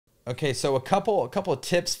Okay, so a couple of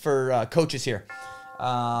tips for coaches here.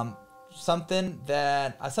 Something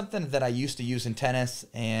that I used to use in tennis,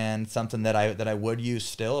 and something that I would use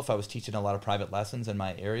still if I was teaching a lot of private lessons in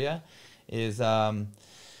my area, is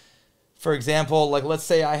for example, like let's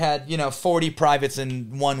say I had 40 privates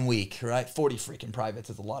in 1 week, right? 40 freaking privates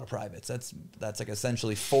is a lot of privates. That's like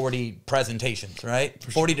essentially 40 presentations, right?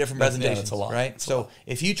 40 different presentations, that's a lot. right? So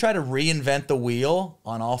if you try to reinvent the wheel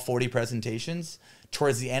on all 40 presentations,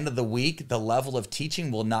 towards the end of the week, the level of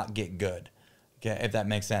teaching will not get good. Okay, if that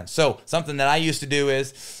makes sense. So something that I used to do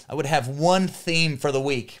is I would have one theme for the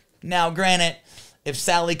week. Now, granted, if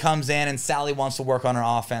Sally comes in and Sally wants to work on her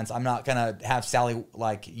offense, I'm not gonna have Sally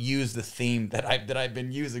like use the theme that I've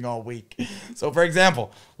been using all week. So, for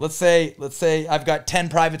example, let's say I've got 10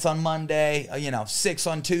 privates on Monday, 6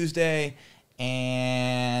 on Tuesday,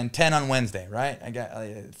 and 10 on Wednesday. Right? I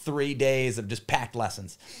got 3 days of just packed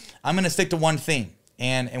lessons. I'm gonna stick to one theme.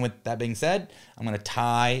 And with that being said, I'm going to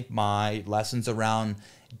tie my lessons around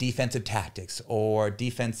defensive tactics or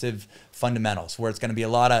defensive fundamentals, where it's going to be a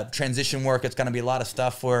lot of transition work. It's going to be a lot of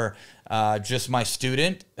stuff where just my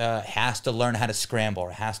student has to learn how to scramble, or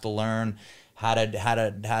has to learn how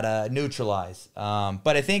to neutralize.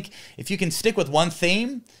 But I think if you can stick with one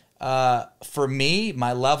theme, for me,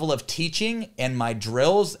 my level of teaching and my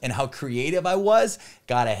drills and how creative I was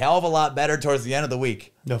got a hell of a lot better towards the end of the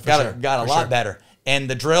week. No, for sure. Got a lot better. And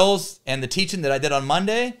the drills and the teaching that I did on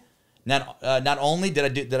Monday, not only did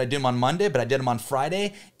I do them on Monday, but I did them on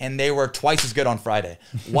Friday, and they were twice as good on Friday.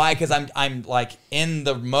 Why? Because I'm like in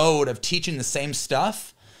the mode of teaching the same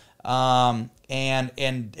stuff, and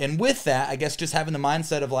with that, I guess just having the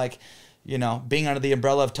mindset of like, being under the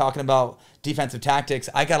umbrella of talking about defensive tactics,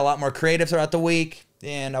 I got a lot more creative throughout the week,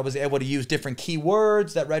 and I was able to use different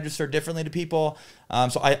keywords that register differently to people.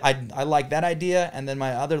 So I like that idea. And then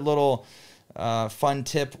my other little fun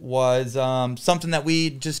tip was something that we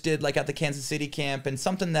just did like at the Kansas City camp, and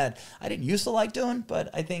something that I didn't used to like doing, but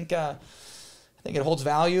I think it holds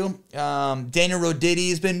value. Daniel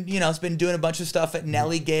Rodidi's been doing a bunch of stuff at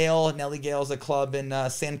Nellie Gale. Nellie Gale's a club in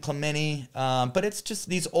San Clemente, but it's just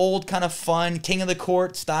these old kind of fun king of the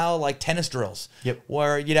court style like tennis drills. Yep.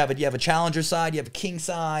 Where you have a challenger side, you have a king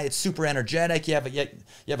side. It's super energetic. You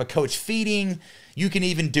have a coach feeding. You can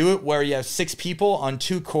even do it where you have 6 people on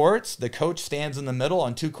 2 courts. The coach stands in the middle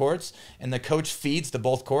on 2 courts, and the coach feeds to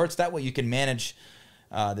both courts. That way you can manage.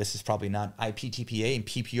 This is probably not IPTPA and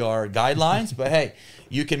PPR guidelines, but hey,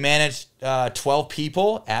 you can manage 12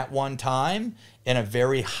 people at one time in a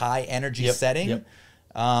very high energy setting. Yep.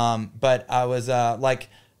 But I was like,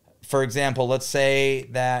 for example, let's say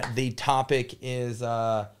that the topic is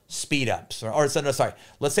speed ups,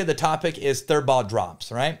 let's say the topic is third ball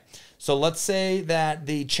drops, right? So let's say that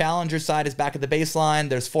the challenger side is back at the baseline.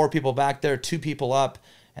 There's 4 people back there, 2 people up,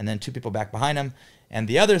 and then 2 people back behind them. And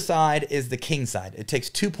the other side is the king side. It takes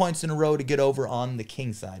 2 points in a row to get over on the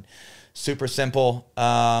king side. Super simple.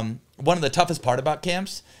 One of the toughest part about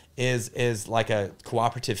camps is like a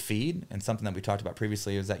cooperative feed. And something that we talked about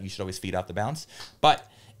previously is that you should always feed off the bounce. But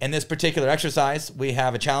in this particular exercise, we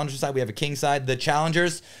have a challenger side, we have a king side. The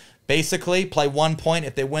challengers basically play 1 point.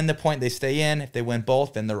 If they win the point, they stay in. If they win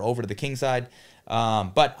both, then they're over to the king side.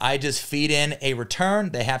 But I just feed in a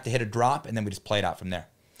return. They have to hit a drop, and then we just play it out from there.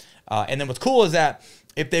 And then what's cool is that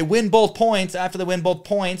if they win both points, after they win both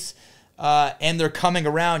points, and they're coming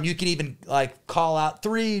around, you can even like call out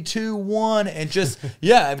 3, 2, 1, and just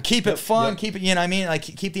keep it fun, keep it, like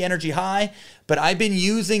keep the energy high. But I've been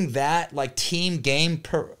using that like team game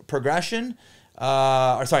progression.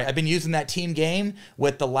 I've been using that team game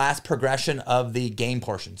with the last progression of the game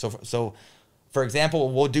portion. So for example,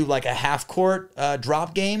 we'll do like a half court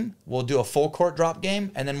drop game. We'll do a full court drop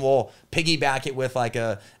game, and then we'll piggyback it with like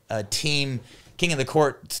a team king of the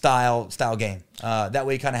court style game. That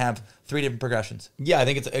way you kind of have 3 different progressions. Yeah, I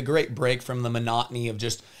think it's a great break from the monotony of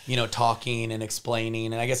just, talking and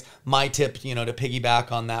explaining. And I guess my tip, to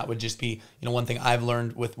piggyback on that would just be, one thing I've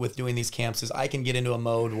learned with doing these camps is I can get into a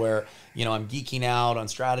mode where, I'm geeking out on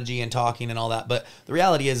strategy and talking and all that. But the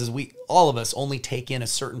reality is all of us only take in a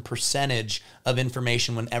certain percentage of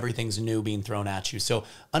information when everything's new being thrown at you. So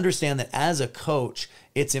understand that as a coach,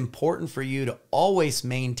 it's important for you to always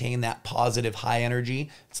maintain that positive high energy.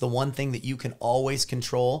 It's the one thing that you can always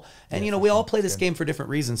control. And, we all play this game for different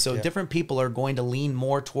reasons. So different people are going to lean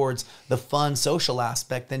more towards the fun social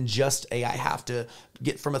aspect than just I have to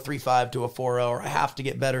get from a 3.5 to a 4.0, or I have to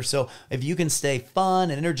get better. So if you can stay fun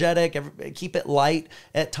and energetic, keep it light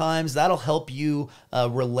at times, that'll help you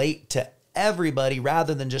relate to everybody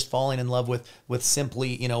rather than just falling in love with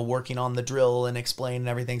simply, you know, working on the drill and explaining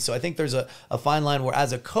everything. So I think there's a fine line where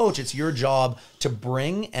as a coach, it's your job to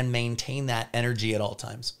bring and maintain that energy at all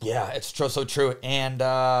times. Yeah, it's so true. And,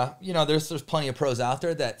 you know, there's plenty of pros out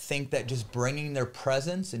there that think that just bringing their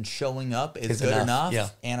presence and showing up is good enough. Yeah.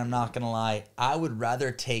 And I'm not going to lie, I would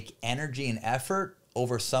rather take energy and effort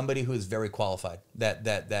over somebody who is very qualified,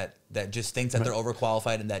 that just thinks that they're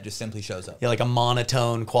overqualified and that just simply shows up. Yeah, like a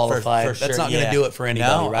monotone qualified. For sure, That's not going to do it for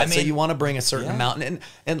anybody, right? I mean, so you want to bring a certain amount.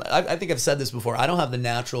 And I think I've said this before. I don't have the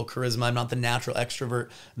natural charisma. I'm not the natural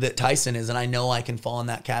extrovert that Tyson is. And I know I can fall in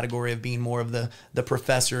that category of being more of the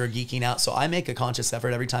professor or geeking out. So I make a conscious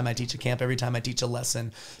effort every time I teach a camp, every time I teach a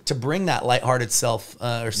lesson, to bring that lighthearted self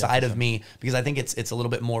or side of me, because I think it's a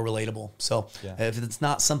little bit more relatable. So if it's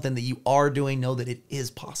not something that you are doing, know that it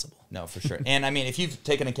is possible. No, for sure. And I mean, if you've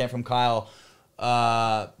taken a camp from Kyle,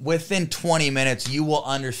 within 20 minutes, you will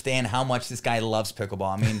understand how much this guy loves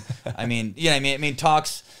pickleball. I mean,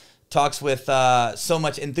 talks with so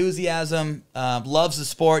much enthusiasm, loves the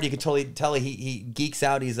sport. You can totally tell he geeks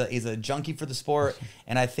out. He's a junkie for the sport.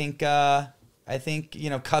 And I think you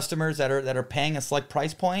know, customers that are paying a select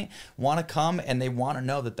price point want to come and they want to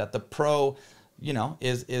know that the pro, you know,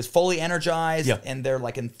 is fully energized and they're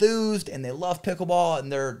like enthused and they love pickleball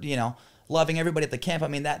and they're, you know, loving everybody at the camp. I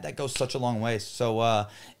mean, that goes such a long way. So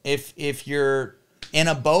if you're in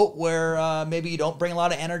a boat where maybe you don't bring a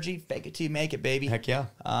lot of energy, fake it till you make it, baby. Heck yeah.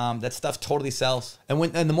 That stuff totally sells. And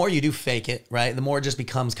the more you do fake it, right, the more it just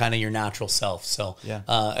becomes kind of your natural self. So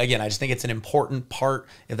again, I just think it's an important part.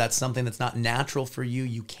 If that's something that's not natural for you,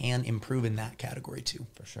 you can improve in that category too.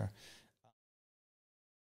 For sure.